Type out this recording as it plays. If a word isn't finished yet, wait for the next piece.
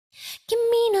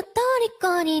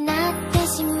子になって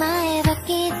しまえば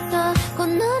きっとこ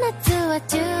の夏は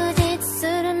充実す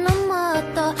るのもっ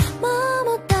とも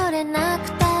う戻れな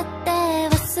くたって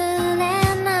忘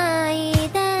れない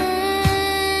で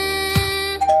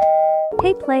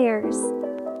Hey players!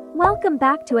 Welcome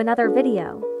back to another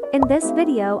video. In this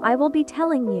video I will be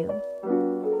telling you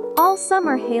all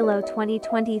Summer Halo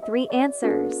 2023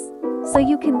 answers, so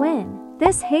you can win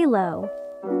this Halo.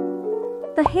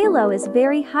 The Halo is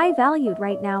very high valued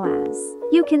right now, as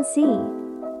you can see,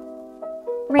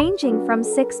 ranging from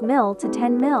 6 mil to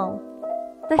 10 mil.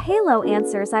 The Halo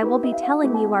answers I will be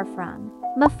telling you are from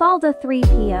Mafalda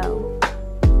 3PO,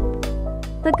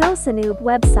 the Gosanoob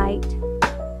website,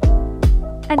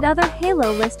 and other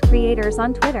Halo list creators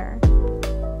on Twitter.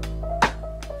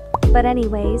 But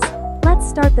anyways, let's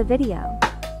start the video.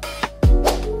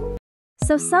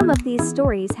 So some of these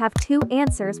stories have 2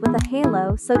 answers with a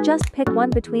Halo, so just pick one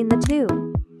between the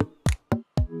 2.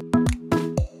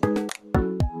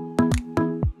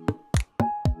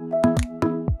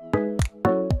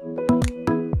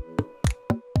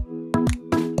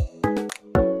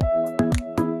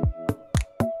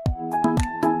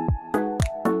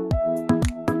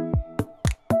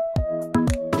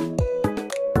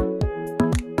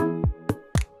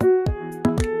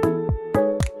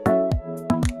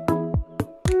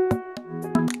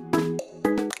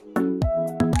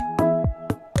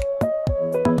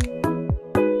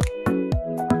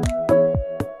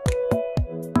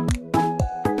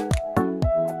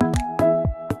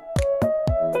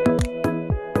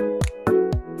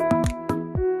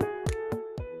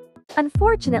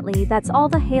 Unfortunately, that's all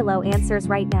the Halo answers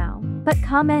right now, but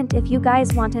comment if you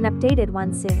guys want an updated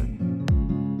one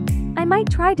soon. I might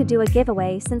try to do a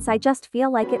giveaway since I just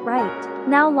feel like it right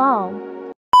now, lol.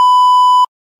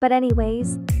 But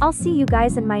anyways, I'll see you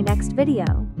guys in my next video.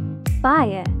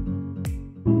 Bye.